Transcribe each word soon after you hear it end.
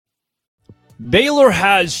Baylor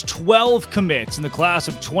has 12 commits in the class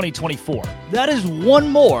of 2024. That is one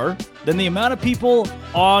more than the amount of people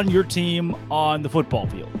on your team on the football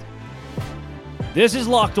field. This is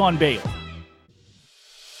Locked On Baylor.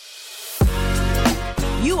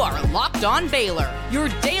 You are Locked On Baylor, your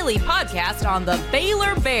daily podcast on the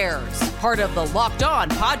Baylor Bears, part of the Locked On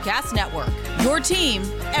Podcast Network, your team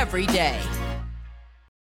every day.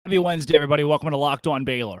 Happy Wednesday, everybody. Welcome to Locked On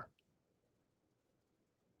Baylor.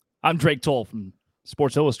 I'm Drake Toll from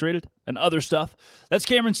Sports Illustrated and other stuff. That's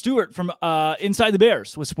Cameron Stewart from Inside the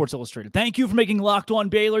Bears with Sports Illustrated. Thank you for making Locked On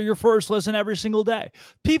Baylor your first listen every single day.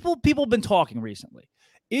 People have been talking recently.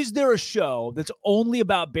 Is there a show that's only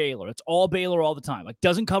about Baylor? It's all Baylor all the time. Like,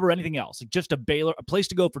 doesn't cover anything else. Like, just a place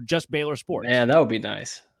to go for just Baylor sports. Man, that would be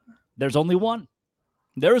nice. There's only one.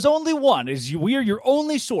 There's only one. We are your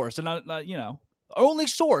only source, and only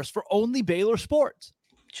source for only Baylor sports.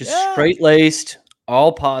 Just straight-laced,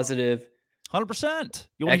 all positive. 100%.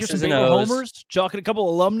 You want to hear some Baylor homers? Joking a couple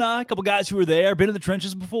alumni, a couple guys who were there, been in the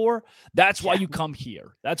trenches before. That's why you come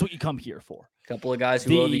here. That's what you come here for. A couple of guys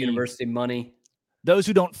who owe the university money. Those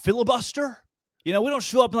who don't filibuster. You know, we don't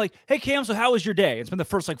show up and like, hey, Cam, so how was your day? It's been the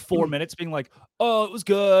first 4 minutes being like, oh, it was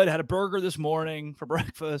good. Had a burger this morning for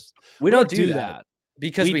breakfast. We don't do that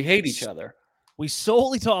because we hate each other. We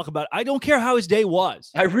solely talk about, I don't care how his day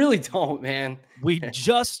was. I really don't, man. We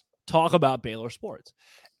just talk about Baylor sports.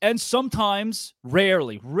 And sometimes,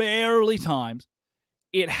 rarely times,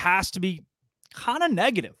 it has to be kind of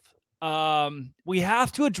negative. We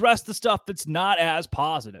have to address the stuff that's not as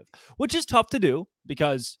positive, which is tough to do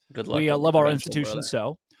because we love our institution.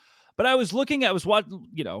 So, but I was reading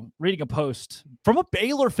a post from a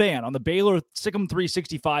Baylor fan on the Baylor Sick'em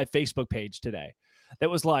 365 Facebook page today that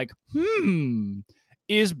was like,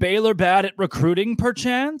 is Baylor bad at recruiting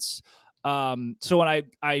perchance? So when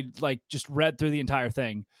I just read through the entire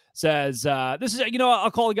thing, says, this is,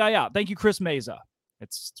 I'll call the guy out. Thank you, Chris Meza.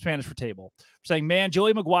 It's Spanish for table. Saying, man,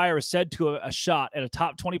 Joey McGuire is said to a shot at a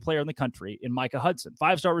top 20 player in the country in Micah Hudson,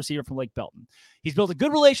 5-star receiver from Lake Belton. He's built a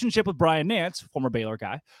good relationship with Brian Nance, former Baylor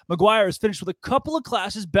guy. McGuire has finished with a couple of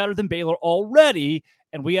classes better than Baylor already,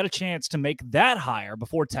 and we had a chance to make that hire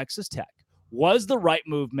before Texas Tech. Was the right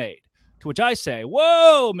move made? To which I say,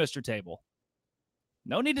 whoa, Mr. Table.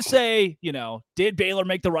 No need to say, did Baylor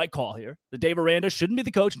make the right call here? The Dave Aranda shouldn't be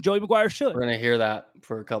the coach, and Joey McGuire should. We're going to hear that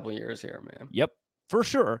for a couple of years here, man. Yep, for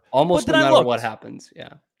sure. Almost no matter what happens,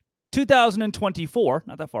 yeah. 2024,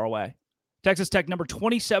 not that far away. Texas Tech, number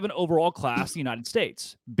 27 overall class in the United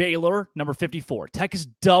States. Baylor, number 54. Tech is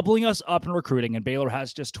doubling us up in recruiting, and Baylor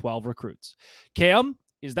has just 12 recruits. Cam,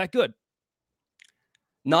 is that good?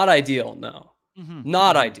 Not ideal, no. Mm-hmm.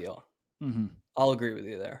 Not ideal. Mm-hmm. I'll agree with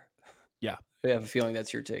you there. Yeah. I have a feeling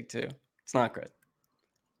that's your take, too. It's not good.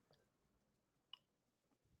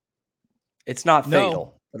 It's not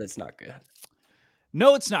fatal, but it's not good.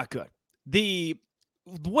 No, it's not good.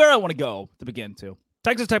 Where I want to go to begin to,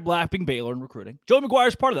 Texas Tech lapping Baylor in recruiting. Joey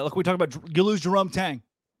McGuire's part of that. Look, we talk about you lose Jerome Tang.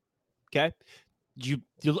 Okay?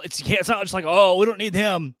 It's not just like, oh, we don't need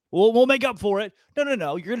him. We'll make up for it.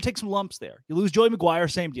 No. You're going to take some lumps there. You lose Joey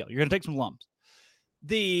McGuire, same deal. You're going to take some lumps.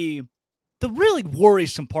 The really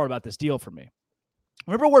worrisome part about this deal for me,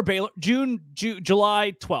 remember where Baylor,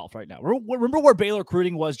 July 12th right now. Remember where Baylor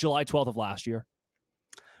recruiting was July 12th of last year?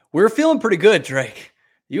 We're feeling pretty good, Drake.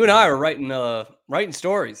 You and I are writing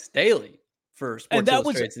stories daily for Sports and that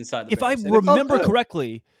Illustrated was, Inside the if Bears. I remember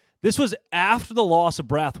correctly, this was after the loss of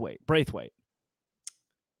Braithwaite.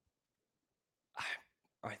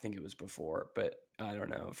 I think it was before, but I don't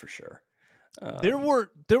know for sure. There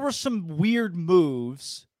were some weird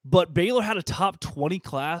moves, but Baylor had a top 20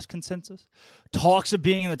 class consensus. Talks of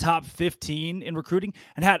being in the top 15 in recruiting,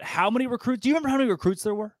 and had how many recruits? Do you remember how many recruits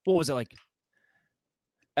there were? What was it like?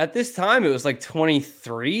 At this time, it was like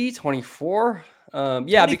 23, 24.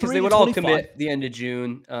 Yeah, because they would all 25. commit the end of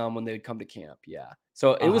June when they would come to camp. Yeah,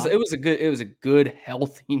 so it was a good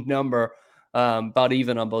healthy number, about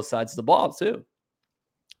even on both sides of the ball too.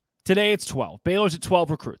 Today it's 12. Baylor's at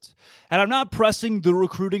 12 recruits. And I'm not pressing the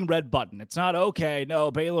recruiting red button. It's not okay.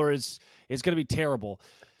 No, Baylor is going to be terrible.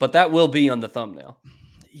 But that will be on the thumbnail.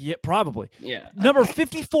 Yeah, probably. Yeah. Number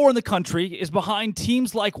 54 in the country is behind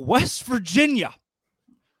teams like West Virginia,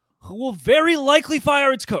 who will very likely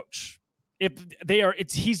fire its coach.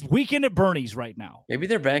 He's weekend at Bernie's right now. Maybe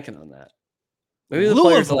they're banking on that. Maybe the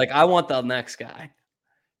players are like, I want the next guy.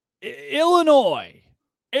 Illinois,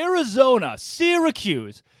 Arizona,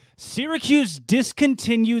 Syracuse. Syracuse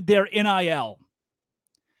discontinued their NIL.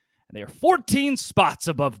 And they are 14 spots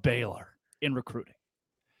above Baylor in recruiting.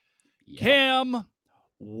 Yeah. Cam,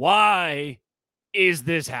 why is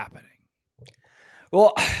this happening?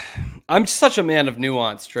 Well, I'm such a man of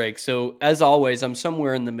nuance, Drake. So as always, I'm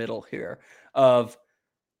somewhere in the middle here of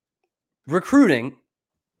recruiting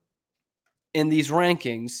in these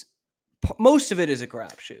rankings. Most of it is a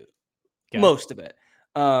crapshoot. Okay. Most of it.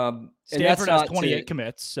 And that's Stanford has not 28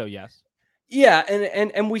 commits, so yes. Yeah,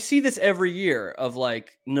 and we see this every year of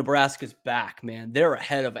like Nebraska's back, man. They're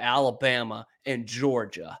ahead of Alabama and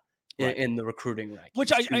Georgia in the recruiting rankings.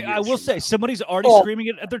 Which I will say, now. somebody's already screaming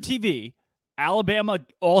it at their TV. Alabama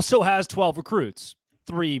also has 12 recruits,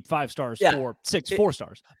 3 5 stars, Yeah. 4 6 4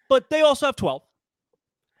 stars, but they also have 12.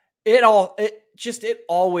 It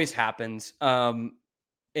always happens.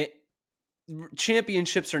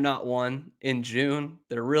 Championships are not won in June.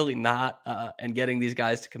 They're really not. And getting these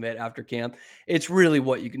guys to commit after camp, it's really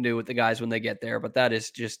what you can do with the guys when they get there. But that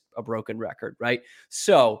is just a broken record, right?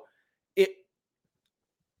 So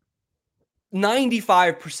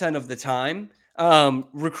 95% of the time,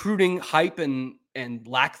 recruiting hype and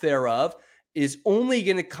lack thereof is only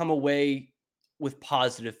going to come away with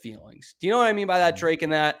positive feelings. Do you know what I mean by that, Drake?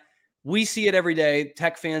 And that we see it every day.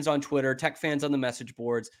 Tech fans on Twitter, Tech fans on the message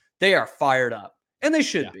boards, they are fired up, and they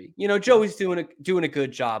should be. You know, Joey's doing a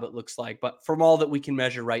good job, it looks like, but from all that we can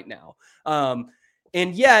measure right now.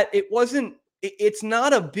 And yet it's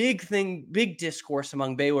not a big discourse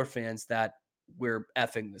among Baylor fans that we're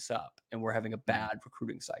effing this up and we're having a bad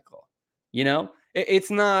recruiting cycle. You know,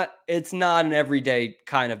 it's not an everyday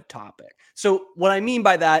kind of topic. So what I mean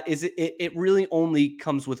by that is it really only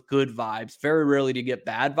comes with good vibes. Very rarely do you get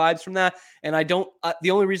bad vibes from that. And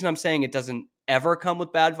the only reason I'm saying it doesn't ever come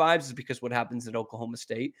with bad vibes is because what happens at Oklahoma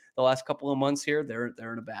State the last couple of months here,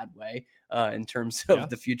 they're in a bad way in terms of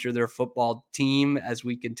the future of their football team, as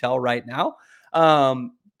we can tell right now.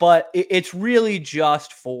 But it's really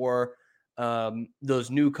just for those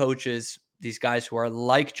new coaches, these guys who are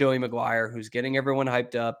like Joey McGuire, who's getting everyone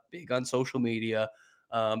hyped up, big on social media.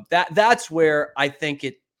 That's where I think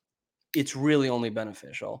it's really only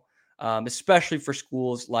beneficial, especially for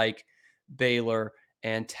schools like Baylor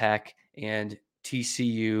and Tech and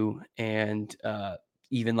TCU and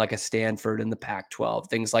even like a Stanford in the Pac-12,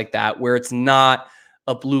 things like that, where it's not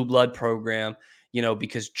a blue blood program, you know,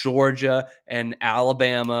 because Georgia and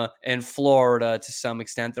Alabama and Florida, to some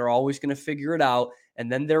extent, they're always going to figure it out.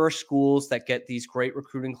 And then there are schools that get these great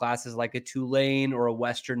recruiting classes like a Tulane or a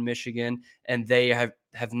Western Michigan, and they have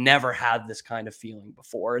never had this kind of feeling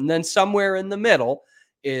before. And then somewhere in the middle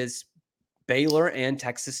is Baylor and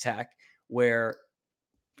Texas Tech, where,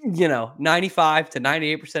 you know, 95 to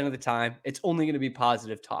 98% of the time, it's only going to be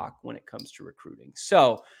positive talk when it comes to recruiting.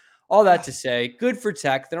 So all that to say, good for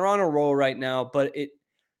Tech. They're on a roll right now, but it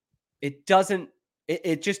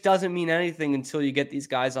just doesn't mean anything until you get these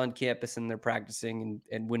guys on campus and they're practicing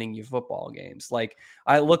and winning you football games. Like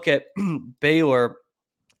I look at Baylor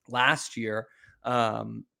last year,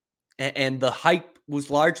 and the hype was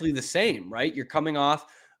largely the same, right?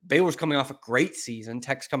 Baylor's coming off a great season.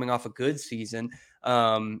 Tech's coming off a good season.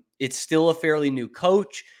 It's still a fairly new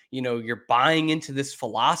coach. You know, you're buying into this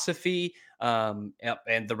philosophy, and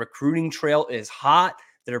the recruiting trail is hot.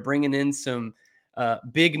 They're bringing in some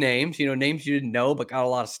big names, you know, names you didn't know, but got a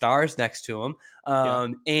lot of stars next to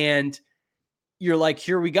them. And you're like,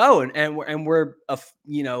 here we go. And we're a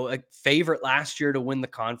favorite last year to win the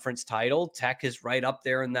conference title. Tech is right up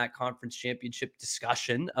there in that conference championship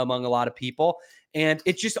discussion among a lot of people. And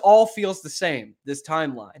it just all feels the same, this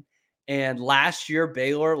timeline. And last year,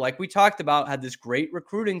 Baylor, like we talked about, had this great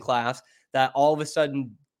recruiting class that all of a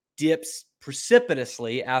sudden dips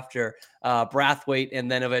precipitously after Brathwaite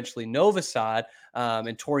and then eventually Novosad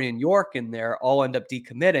and Torian York in there all end up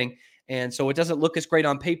decommitting. And so it doesn't look as great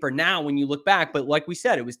on paper now when you look back. But like we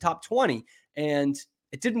said, it was top 20 and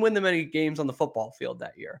it didn't win them any games on the football field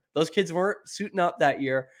that year. Those kids weren't suiting up that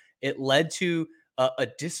year. It led to a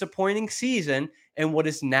disappointing season and what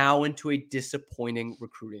is now into a disappointing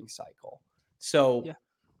recruiting cycle. So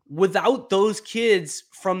without those kids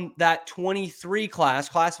from that 23 class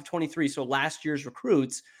of 23, so last year's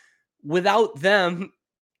recruits, without them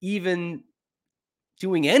even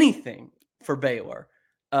doing anything for Baylor,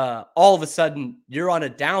 all of a sudden you're on a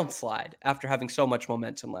downslide after having so much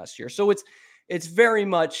momentum last year. So it's very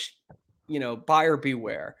much, you know, buyer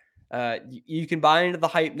beware. You can buy into the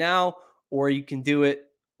hype now, or you can do it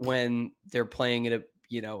when they're playing at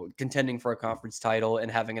contending for a conference title and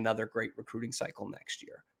having another great recruiting cycle next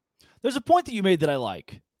year. There's a point that you made that I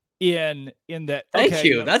like in that. Thank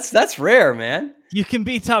you. That's rare, man. You can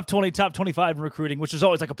be top 20, top 25 in recruiting, which is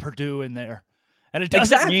always like a Purdue in there. And it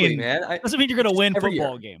doesn't mean you're going to win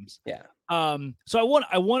football games. Yeah. So I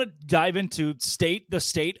want to dive into the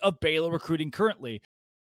state of Baylor recruiting currently.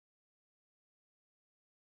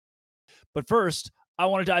 But first, I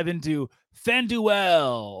want to dive into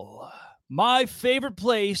FanDuel, my favorite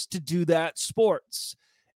place to do that sports.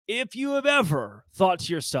 If you have ever thought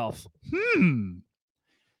to yourself,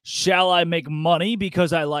 shall I make money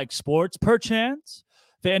because I like sports, perchance?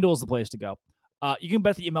 FanDuel is the place to go. You can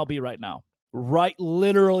bet the MLB right now. Right,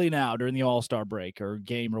 literally now during the All-Star break or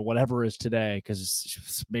game or whatever it is today,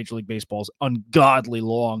 because Major League Baseball is ungodly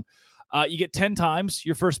long. You get 10 times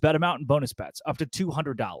your first bet amount in bonus bets, up to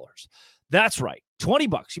 $200. That's right,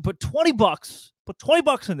 $20. You put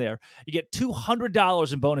 $20 in there, you get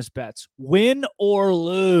 $200 in bonus bets, win or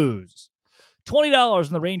lose. $20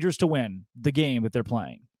 in the Rangers to win the game that they're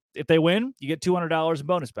playing. If they win, you get $200 in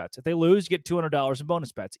bonus bets. If they lose, you get $200 in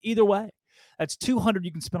bonus bets. Either way, that's $200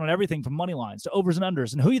 you can spend on everything from money lines to overs and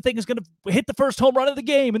unders and who you think is going to hit the first home run of the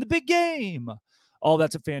game in the big game. All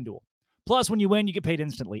that's at FanDuel. Plus, when you win, you get paid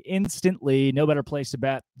instantly. Instantly. No better place to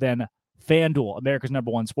bet than FanDuel, America's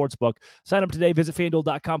 #1 sportsbook. Sign up today. Visit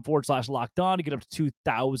FanDuel.com/lockedon to get up to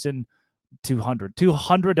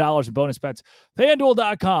 $200 in bonus bets.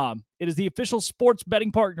 FanDuel.com. It is the official sports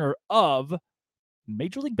betting partner of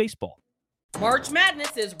Major League Baseball. March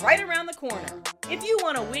Madness is right around the corner. If you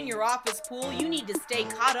want to win your office pool, you need to stay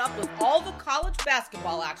caught up with all the college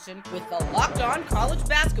basketball action with the Locked On College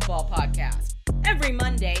Basketball Podcast. Every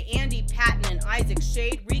Monday, Andy Patton and Isaac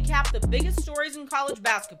Shade recap the biggest stories in college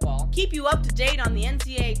basketball, keep you up to date on the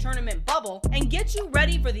NCAA tournament bubble, and get you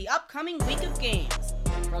ready for the upcoming week of games.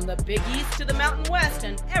 From the Big East to the Mountain West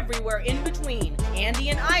and everywhere in between, Andy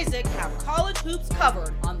and Isaac have college hoops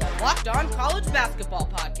covered on the Locked On College Basketball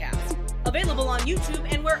Podcast. Available on YouTube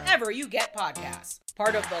and wherever you get podcasts.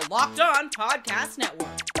 Part of the Locked On Podcast Network.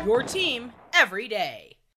 Your team every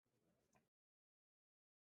day.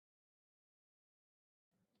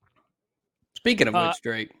 Speaking of which,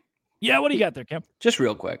 Drake. Yeah, what do you got there, Kim? Just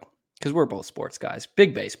real quick, because we're both sports guys,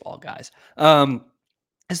 big baseball guys.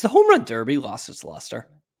 Has the home run derby lost its luster?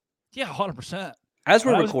 Yeah, 100%. As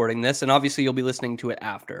we're recording this, and obviously you'll be listening to it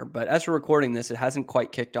after, but as we're recording this, it hasn't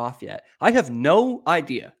quite kicked off yet. I have no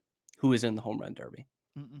idea who is in the home run derby.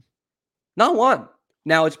 Not one.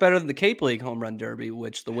 Now, it's better than the Cape League home run derby,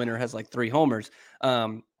 which the winner has like 3 homers.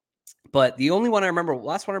 But the only one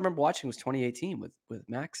last one I remember watching was 2018 with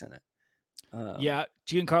Max in it. Yeah,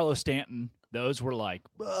 Giancarlo Stanton. Those were like,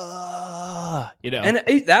 And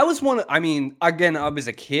that was one. I mean, again, I was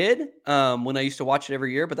a kid when I used to watch it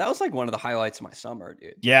every year, but that was like one of the highlights of my summer,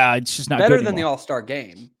 dude. Yeah, it's just not better than the All-Star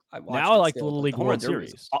game. I like the Little League World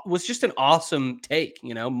Series. Was just an awesome take.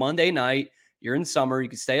 Monday night, you're in summer, you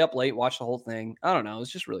can stay up late, watch the whole thing. I don't know, it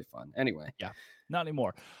was just really fun. Anyway, yeah, not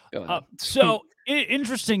anymore. So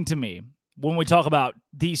interesting to me when we talk about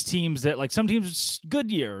these teams that, like, some teams,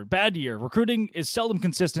 good year, bad year, recruiting is seldom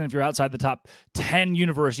consistent if you're outside the top 10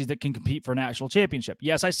 universities that can compete for a national championship.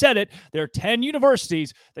 Yes, I said it. There are 10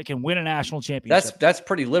 universities that can win a national championship. That's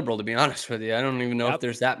pretty liberal, to be honest with you. I don't even know if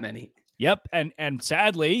there's that many. Yep. And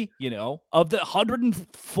sadly, of the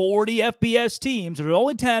 140 FBS teams, there's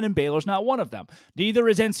only 10, and Baylor's not one of them. Neither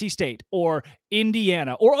is NC State or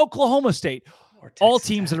Indiana or Oklahoma State. All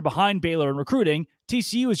teams that are behind Baylor in recruiting.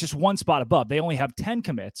 TCU is just one spot above. They only have 10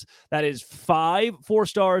 commits. That is 5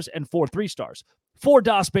 4-stars and 4 3-stars. For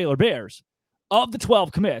DOS Baylor Bears, of the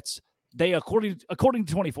 12 commits, they, according to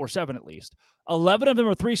 24/7 at least, 11 of them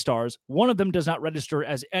are 3-stars. One of them does not register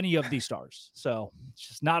as any of these stars. So it's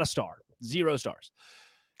just not a star. 0 stars.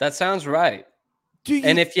 That sounds right.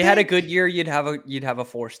 And if you had a good year, you'd have a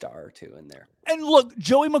 4-star or 2 in there. And look,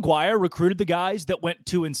 Joey McGuire recruited the guys that went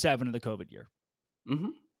 2-7 in the COVID year. Mm-hmm.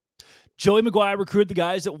 Joey McGuire recruited the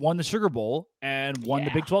guys that won the Sugar Bowl and won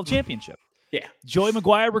the Big 12 championship. Yeah. Joey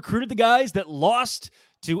McGuire recruited the guys that lost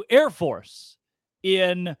to Air Force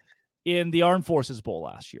in the Armed Forces Bowl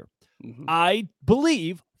last year. Mm-hmm. I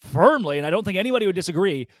believe firmly, and I don't think anybody would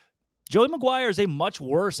disagree, Joey McGuire is a much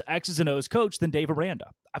worse X's and O's coach than Dave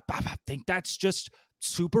Aranda. I think that's just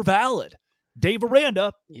super valid. Dave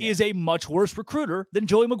Aranda is a much worse recruiter than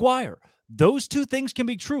Joey McGuire. Those two things can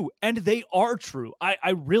be true, and they are true.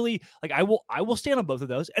 I really like. I will stand on both of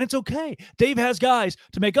those, and it's okay. Dave has guys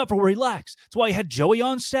to make up for where he lacks. That's why he had Joey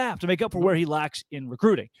on staff to make up for where he lacks in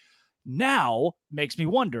recruiting. Now makes me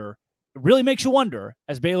wonder. It really makes you wonder,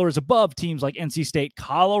 as Baylor is above teams like NC State,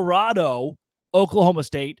 Colorado, Oklahoma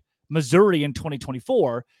State, Missouri in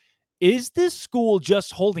 2024. Is this school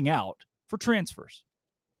just holding out for transfers?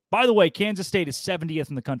 By the way, Kansas State is 70th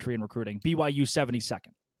in the country in recruiting. BYU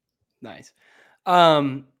 72nd. Nice.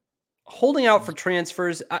 Holding out for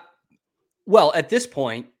transfers. Well, at this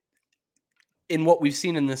point, in what we've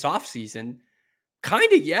seen in this offseason,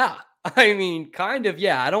 kind of, yeah. I mean, kind of,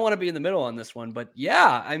 yeah. I don't want to be in the middle on this one, but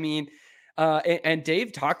yeah. I mean, And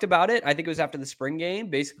Dave talked about it. I think it was after the spring game,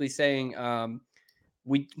 basically saying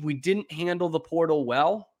we didn't handle the portal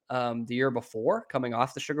well the year before, coming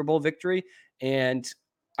off the Sugar Bowl victory, and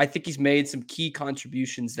I think he's made some key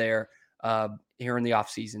contributions there here in the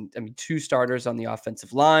offseason. I mean, 2 starters on the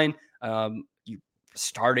offensive line, you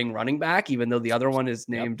starting running back, even though the other one is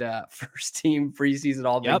named first team preseason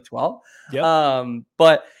All Big 12.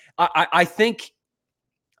 But I think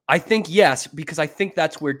yes, because I think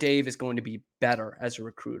that's where Dave is going to be better as a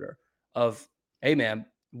recruiter of, hey man,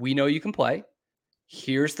 we know you can play.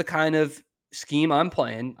 Here's the kind of scheme I'm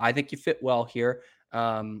playing. I think you fit well here.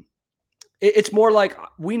 It's more like,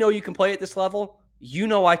 we know you can play at this level. You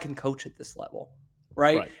know I can coach at this level,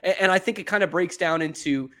 right? And I think it kind of breaks down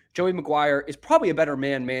into Joey McGuire is probably a better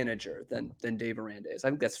man manager than Dave Aranda is. I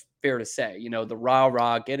think that's fair to say. You know, the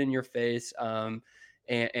rah-rah, get in your face, and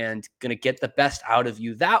going to get the best out of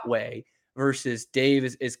you that way, versus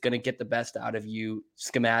Dave is going to get the best out of you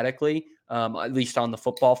schematically, at least on the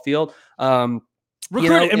football field.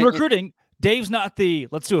 Recruiting, Dave's not the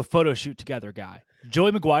let's do a photo shoot together guy.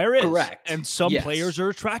 Joey McGuire is. Correct. And some players are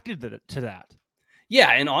attracted to that.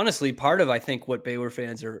 Yeah, and honestly, part of, I think, what Baylor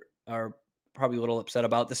fans are probably a little upset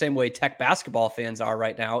about, the same way Tech basketball fans are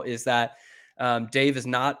right now, is that Dave is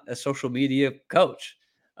not a social media coach.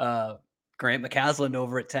 Grant McCaslin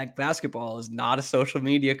over at Tech basketball is not a social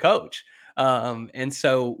media coach. And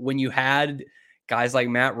so when you had guys like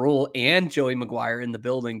Matt Rule and Joey McGuire in the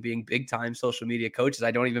building being big time social media coaches,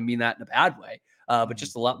 I don't even mean that in a bad way, but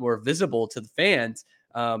just a lot more visible to the fans.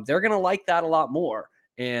 They're going to like that a lot more.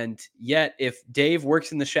 And yet, if Dave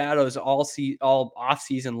works in the shadows all off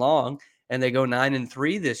season long, and they go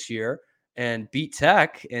 9-3 this year and beat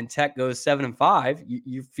Tech, and Tech goes 7-5,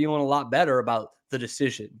 you're feeling a lot better about the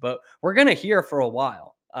decision. But we're going to hear for a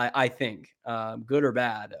while, I think, good or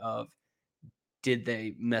bad, of did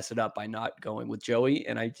they mess it up by not going with Joey?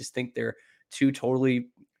 And I just think they're 2 totally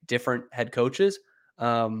different head coaches.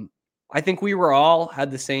 I think we were all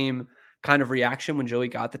had the same kind of reaction when Joey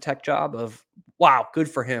got the Tech job of, wow, good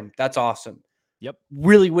for him. That's awesome. Yep.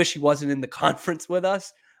 Really wish he wasn't in the conference with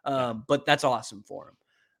us. But that's awesome for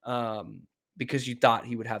him. Because you thought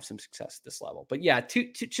he would have some success at this level. But yeah,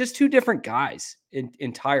 just 2 different guys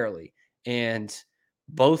entirely, and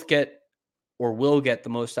both get or will get the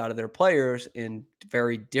most out of their players in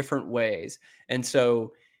very different ways. And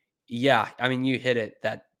so, yeah, I mean, you hit it,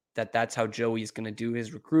 that's how Joey is going to do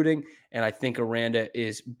his recruiting. And I think Aranda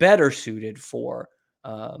is better suited for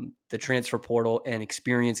the transfer portal and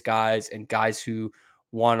experienced guys and guys who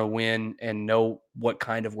want to win and know what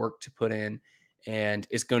kind of work to put in, and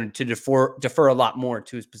is going to defer a lot more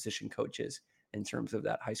to his position coaches in terms of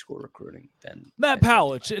that high school recruiting than Matt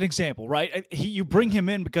Powell. An example, right? You bring him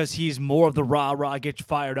in because he's more of the rah-rah, get you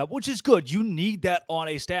fired up, which is good. You need that on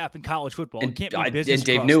a staff in college football. It can't be business. And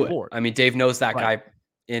Dave knew it. I mean, Dave knows that guy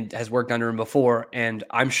and has worked under him before, and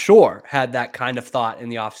I'm sure had that kind of thought in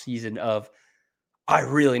the offseason of, I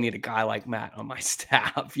really need a guy like Matt on my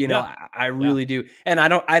staff. You know, I really do. And I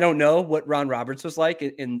don't know what Ron Roberts was like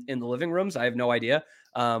in the living rooms. I have no idea.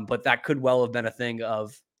 But that could well have been a thing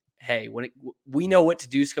of, hey, we know what to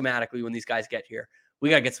do schematically when these guys get here.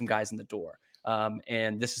 We got to get some guys in the door.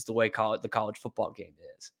 And this is the way the college football game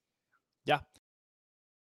is. Yeah.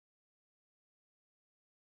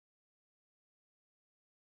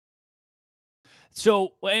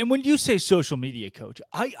 So, and when you say social media coach,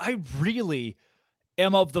 I really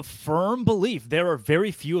am of the firm belief there are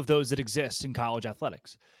very few of those that exist in college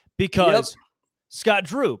athletics, because Scott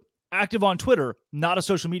Drew, active on Twitter, not a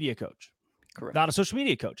social media coach. Correct. Not a social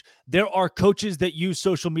media coach. There are coaches that use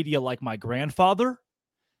social media like my grandfather.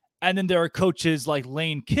 And then there are coaches like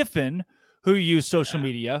Lane Kiffin who use social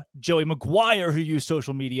media, Joey McGuire who use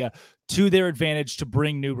social media to their advantage to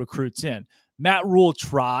bring new recruits in. Matt Rule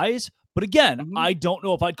tries, but again, I don't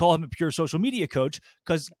know if I'd call him a pure social media coach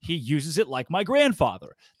because he uses it like my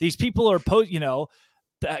grandfather. These people are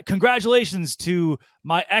congratulations to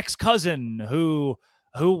my ex-cousin who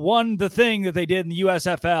won the thing that they did in the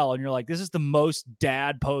USFL. And you're like, this is the most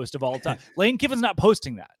dad post of all time. Lane Kiffin's not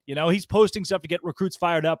posting that. You know, he's posting stuff to get recruits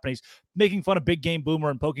fired up, and he's making fun of Big Game Boomer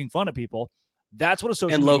and poking fun at people. That's what a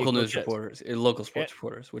social media local news is. reporters and local sports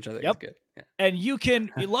reporters, which I think is good. Yeah. And you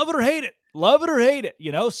love it or hate it. Love it or hate it.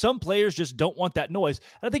 You know, some players just don't want that noise.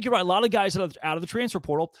 And I think you're right. A lot of guys out of the transfer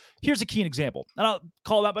portal. Here's a key example. And I'll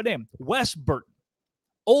call him out by name. Wes Burton,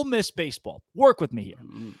 Ole Miss baseball. Work with me here.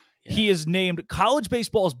 Yeah. He is named college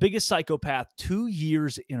baseball's biggest psychopath 2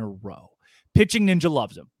 years in a row. Pitching Ninja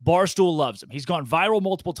loves him. Barstool loves him. He's gone viral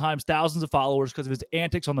multiple times, thousands of followers because of his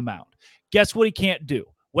antics on the mound. Guess what he can't do?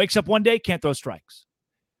 Wakes up one day, can't throw strikes.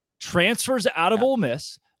 Transfers out of Ole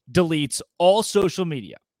Miss, deletes all social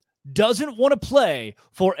media, doesn't want to play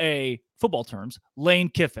for a, football terms, Lane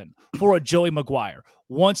Kiffin, for a Joey McGuire,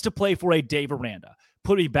 wants to play for a Dave Aranda,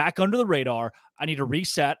 put me back under the radar. I need to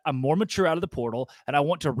reset. I'm more mature out of the portal, and I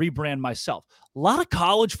want to rebrand myself. A lot of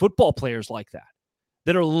college football players like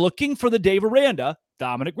that are looking for the Dave Aranda,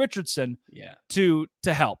 Dominic Richardson, to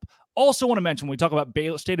help. Also want to mention, when we talk about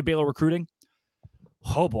Baylor, state of Baylor recruiting,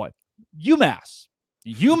 oh boy, UMass.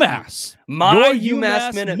 My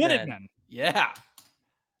UMass Minutemen. Yeah.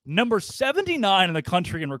 Number 79 in the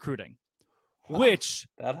country in recruiting, which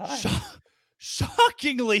that high.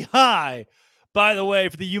 Shockingly high, by the way,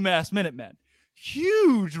 for the UMass Minutemen.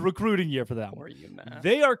 Huge recruiting year for them.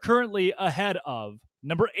 They are currently ahead of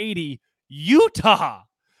number 80, Utah.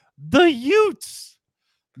 The Utes.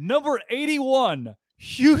 Number 81,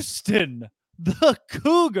 Houston. The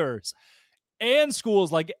Cougars. And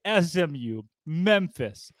schools like SMU,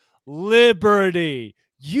 Memphis, Liberty,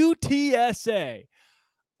 UTSA.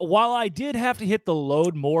 While I did have to hit the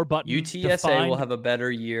load more button, UTSA will have a better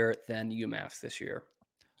year than UMass this year.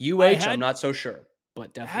 I'm not so sure,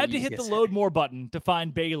 but definitely had to hit the load more button to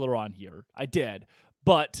find Baylor on here. I did,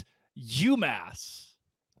 but UMass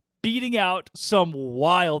beating out some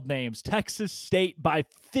wild names. Texas State by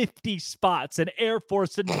 50 spots, and Air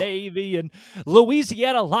Force and Navy, and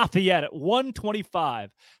Louisiana Lafayette at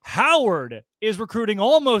 125. Howard is recruiting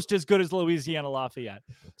almost as good as Louisiana Lafayette.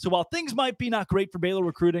 So while things might be not great for Baylor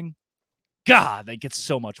recruiting, God, they get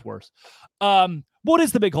so much worse. What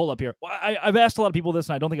is the big holdup here? I've asked a lot of people this,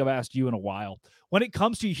 and I don't think I've asked you in a while. When it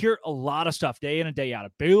comes to, you hear a lot of stuff day in and day out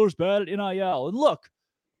of Baylor's bad at NIL. And look,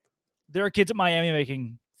 there are kids at Miami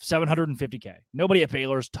making $750K. Nobody at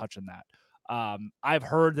Baylor's touching that. I've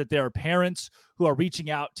heard that there are parents who are reaching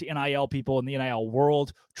out to NIL people in the NIL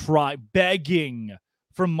world, begging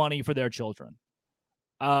for money for their children.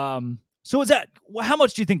 So how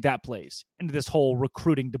much do you think that plays into this whole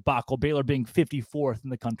recruiting debacle, Baylor being 54th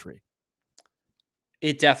in the country?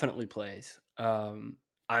 It definitely plays.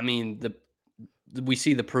 I mean, we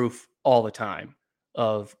see the proof all the time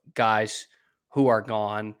of guys who are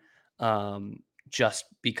gone just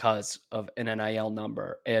because of an NIL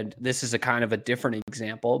number. And this is a kind of a different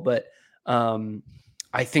example, but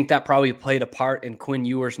I think that probably played a part in Quinn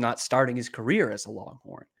Ewers not starting his career as a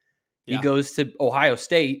Longhorn. Yeah. He goes to Ohio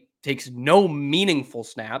State, takes no meaningful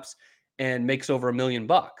snaps, and makes over $1 million.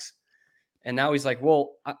 And now he's like,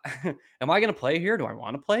 well, am I going to play here? Do I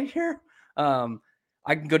want to play here? I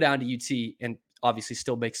can go down to UT and obviously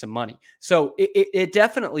still make some money. So it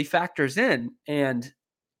definitely factors in, and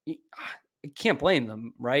I can't blame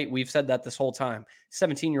them, right? We've said that this whole time.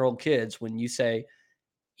 17-year-old kids, when you say,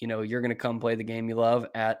 you're going to come play the game you love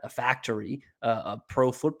at a factory, a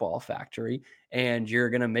pro football factory, and you're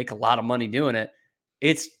going to make a lot of money doing it,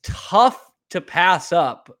 it's tough to pass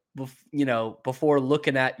up, before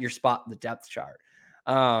looking at your spot in the depth chart.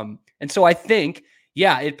 And so I think,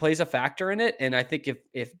 it plays a factor in it. And I think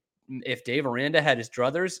if Dave Aranda had his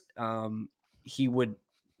druthers, he would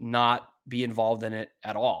not be involved in it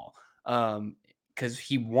at all. Because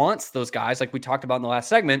he wants those guys, like we talked about in the last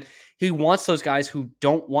segment, he wants those guys who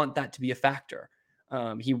don't want that to be a factor.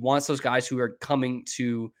 He wants those guys who are coming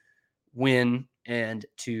to win and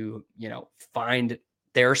to, find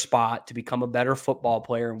their spot to become a better football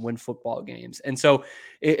player and win football games. And so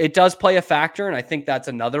it does play a factor. And I think that's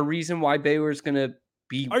another reason why Baylor is going to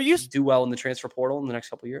do well in the transfer portal in the next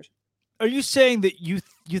couple of years. Are you saying that you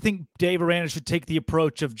think Dave Aranda should take the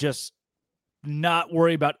approach of just not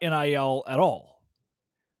worry about NIL at all?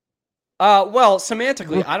 Well,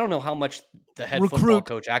 semantically, I don't know how much the head football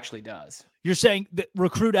coach actually does. You're saying that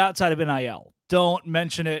recruit outside of NIL. Don't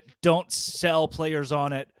mention it. Don't sell players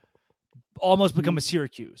on it. Almost become a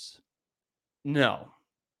Syracuse. No,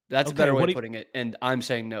 that's a better way of putting it. And I'm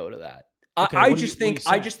saying no to that. Okay,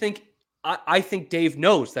 I think Dave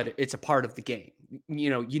knows that it's a part of the game.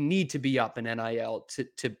 You need to be up in NIL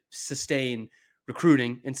to sustain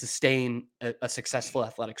recruiting and sustain a successful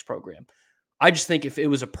athletics program. I just think if it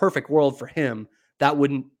was a perfect world for him, that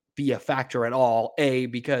wouldn't be a factor at all.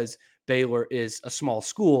 Because Baylor is a small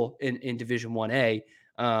school in Division 1A,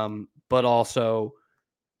 but also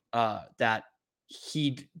that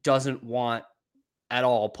he doesn't want at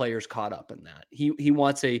all players caught up in that. He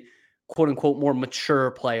wants a quote unquote more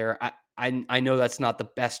mature player. I know that's not the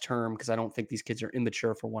best term because I don't think these kids are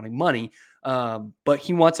immature for wanting money. But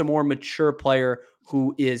he wants a more mature player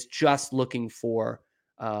who is just looking for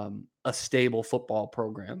a stable football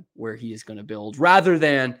program where he is going to build, rather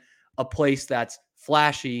than a place that's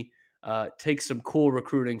flashy, take some cool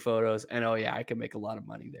recruiting photos, and I can make a lot of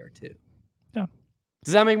money there too. Yeah.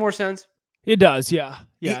 Does that make more sense? It does, yeah.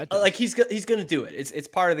 Yeah, He's going to do it. It's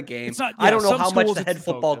part of the game. It's not, I don't know some how much schools the it's head the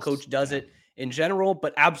football focus. coach does it in general,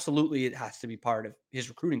 but absolutely it has to be part of his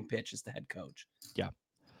recruiting pitch as the head coach. Yeah.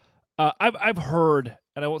 I've heard,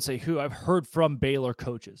 and I won't say who, I've heard from Baylor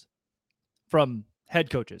coaches, from head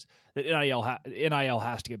coaches, that NIL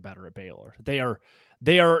has to get better at Baylor.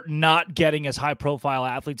 They are not getting as high profile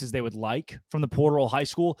athletes as they would like from the portal high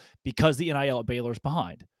school because the NIL at Baylor is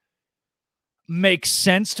behind. Makes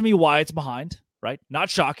sense to me why it's behind, right? Not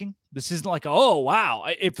shocking. This isn't like, oh wow.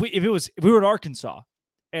 If we were in Arkansas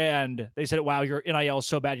and they said, wow, your NIL is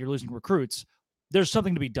so bad you're losing recruits, there's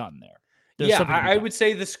something to be done there. I would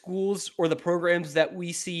say the schools or the programs that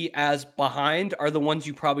we see as behind are the ones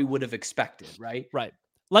you probably would have expected, right? Right.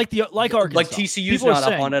 Like Arkansas. Like TCU's not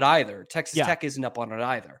up on it either. Texas Tech isn't up on it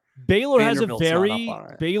either. Baylor has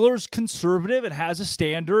Baylor's conservative. It has a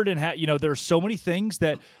standard, and there's so many things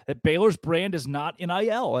that Baylor's brand is not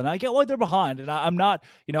NIL, and I get why they're behind. And I'm not,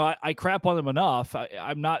 I crap on them enough.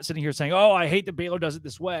 I'm not sitting here saying, oh, I hate that Baylor does it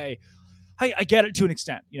this way. I get it to an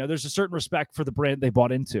extent. There's a certain respect for the brand they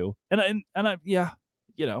bought into, and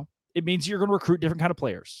it means you're going to recruit different kind of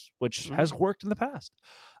players, which has worked in the past.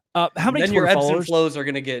 How many then your ebbs and flows are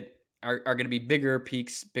going to be bigger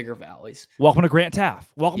peaks, bigger valleys. Welcome to Grant Taft.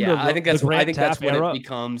 I think that's what it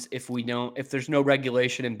becomes if there's no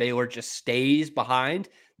regulation and Baylor just stays behind,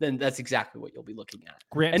 then that's exactly what you'll be looking at.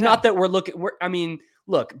 Not that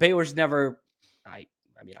look, Baylor's never, I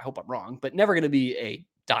hope I'm wrong, but never going to be a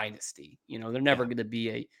dynasty. They're never going to be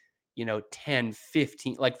a 10,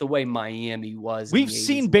 15, like the way Miami was. We've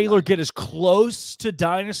seen Baylor get as close to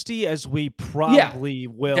dynasty as we probably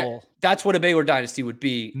will. That's what a Baylor dynasty would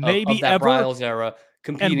be. Maybe of that ever. Bryles era,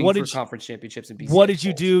 competing for conference championships and BCS. What did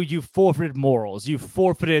you do? You forfeited morals. You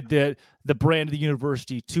forfeited the brand of the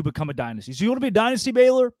university to become a dynasty. So you want to be a dynasty,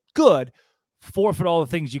 Baylor? Good. Forfeit all the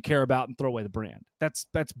things you care about and throw away the brand. That's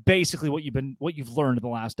basically what you've learned in the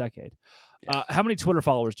last decade. Yeah. How many Twitter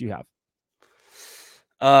followers do you have?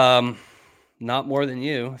 Not more than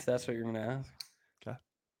you, if that's what you're going to ask. Okay.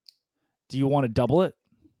 Do you want to double it?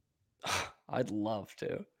 I'd love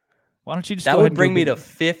to. Why don't you just? That would bring me to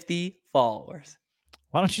 50 followers.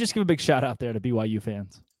 Why don't you just give a big shout out there to BYU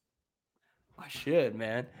fans? I should,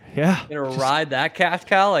 man. Yeah. Gonna ride that cash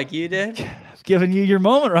cow like you did. I'm giving you your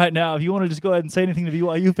moment right now. If you want to just go ahead and say anything to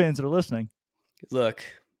BYU fans that are listening. Look,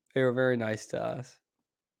 they were very nice to us.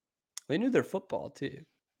 They knew their football too.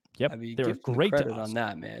 Yep, they were great credit on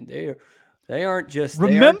that, man. They aren't just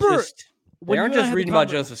remember. They aren't just reading about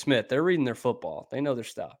Joseph Smith. They're reading their football. They know their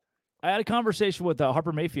stuff. I had a conversation with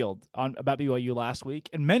Harper Mayfield about BYU last week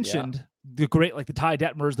and mentioned the great, like the Ty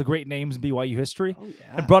Detmers, the great names in BYU history,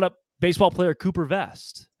 and brought up baseball player Cooper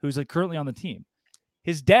Vest, who's currently on the team.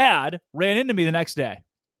 His dad ran into me the next day.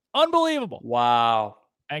 Unbelievable. Wow.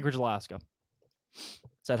 Anchorage, Alaska.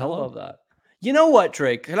 Said hello. I love that. You know what,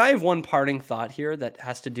 Drake? Can I have one parting thought here that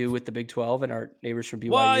has to do with the Big 12 and our neighbors from BYU?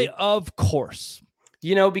 Why, of course.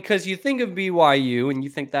 Because you think of BYU and you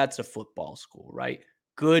think that's a football school, right?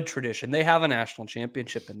 Good tradition. They have a national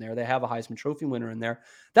championship in there. They have a Heisman Trophy winner in there.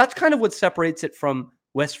 That's kind of what separates it from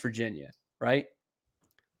West Virginia, right?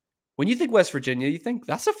 When you think West Virginia, you think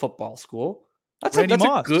that's a football school. That's a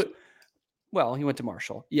good. Well, he went to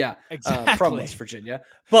Marshall. Yeah. Exactly. From West Virginia.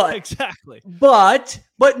 But exactly. But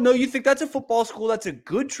no, you think that's a football school. That's a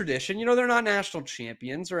good tradition. They're not national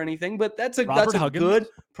champions or anything, but that's a good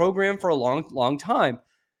program for a long, long time.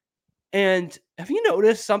 And have you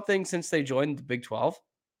noticed something since they joined the Big 12?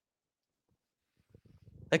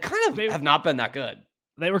 They kind of have not been that good.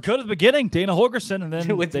 They were good at the beginning, Dana Holgerson, and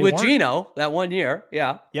then with Gino that one year.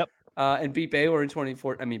 Yeah. Yep. And beat Baylor in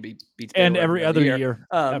 2014. I mean, beats Baylor and every other year.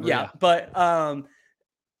 But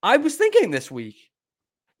I was thinking this week,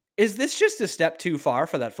 is this just a step too far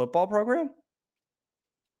for that football program?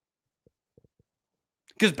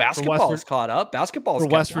 Because basketball is caught up. Basketball is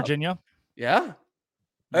West Virginia. Yeah.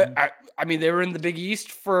 I mean, they were in the Big East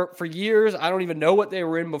for years. I don't even know what they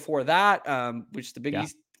were in before that, which the Big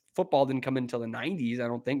East football didn't come in until the 90s, I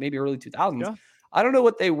don't think, maybe early 2000s. Yeah. I don't know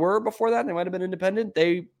what they were before that. They might have been independent.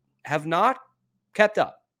 They have not kept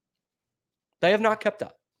up. They have not kept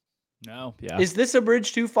up. No. Yeah. Is this a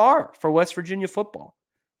bridge too far for West Virginia football?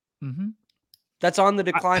 Mm-hmm. That's on the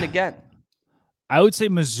decline again. I would say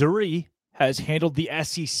Missouri has handled the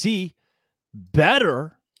SEC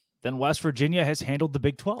better than West Virginia has handled the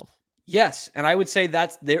Big 12. Yes, and I would say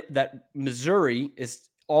that Missouri is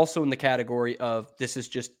also in the category of this is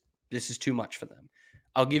too much for them.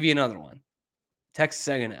 I'll give you another one. Texas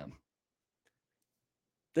A&M.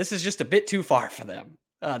 This is just a bit too far for them.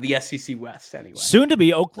 The SEC West, anyway. Soon to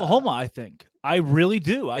be Oklahoma, I think. I really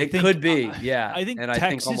do. I think could be, yeah. I think and Texas I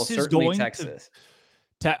think almost is certainly going Texas.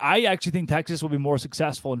 I actually think Texas will be more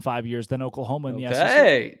successful in 5 years than Oklahoma in the SEC.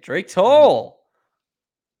 Okay, Drake Toll.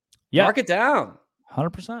 Yeah. Mark it down.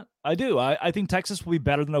 100%. I do. I think Texas will be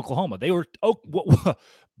better than Oklahoma.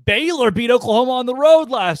 Baylor beat Oklahoma on the road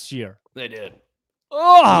last year. They did.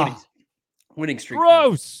 Oh, winning streak.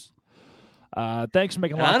 Gross. Thanks for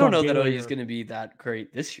making. I don't know that OU's going to be that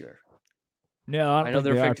great this year. No, I know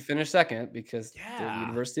they're picked to finish second because they're the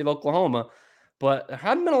University of Oklahoma, but there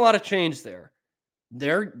hadn't been a lot of change there.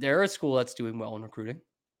 They're a school that's doing well in recruiting.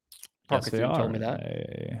 Parker told me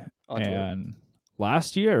that. And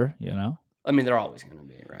last year, I mean, they're always going to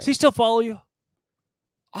be, right? Does he still follow you?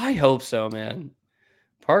 I hope so, man.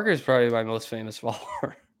 Parker's probably my most famous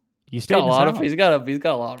follower. You stayed in his house. He's got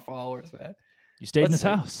a lot of followers, man. You stayed in his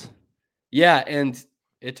house. Yeah, and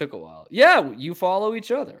it took a while. Yeah, you follow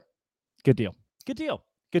each other. Good deal.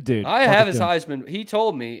 Good dude. I have his Heisman. He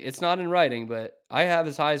told me it's not in writing, but I have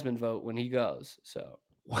his Heisman vote when he goes. So,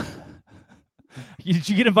 did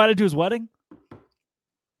you get invited to his wedding?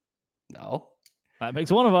 No. That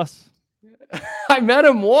makes one of us. I met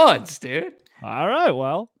him once, dude. All right.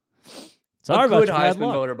 Well, sorry about your bad luck.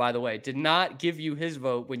 Heisman voter, by the way, did not give you his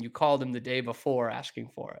vote when you called him the day before asking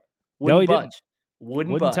for it. No, he budge. didn't.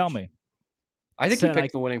 Wouldn't budge. Tell me. I think he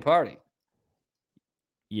picked the winning party.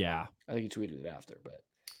 Yeah. I think he tweeted it after, but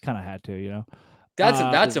kind of had to,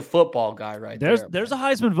 That's a football guy right there. There's a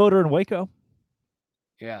Heisman voter in Waco.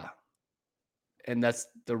 Yeah. And that's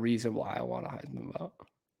the reason why I want a Heisman vote.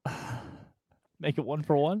 Make it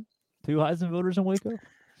 1-for-1. 2 Heisman voters in Waco.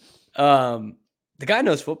 The guy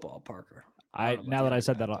knows football, Parker. Now that I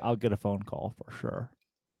said that, I'll get a phone call for sure.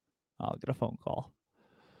 I'll get a phone call.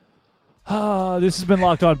 This has been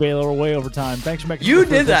Locked On Baylor. We're way over time. Thanks for making. You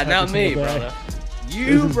did that, not me, brother.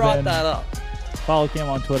 You brought that up. Follow Cam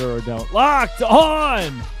on Twitter or don't. Locked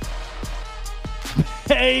On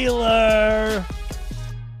Baylor.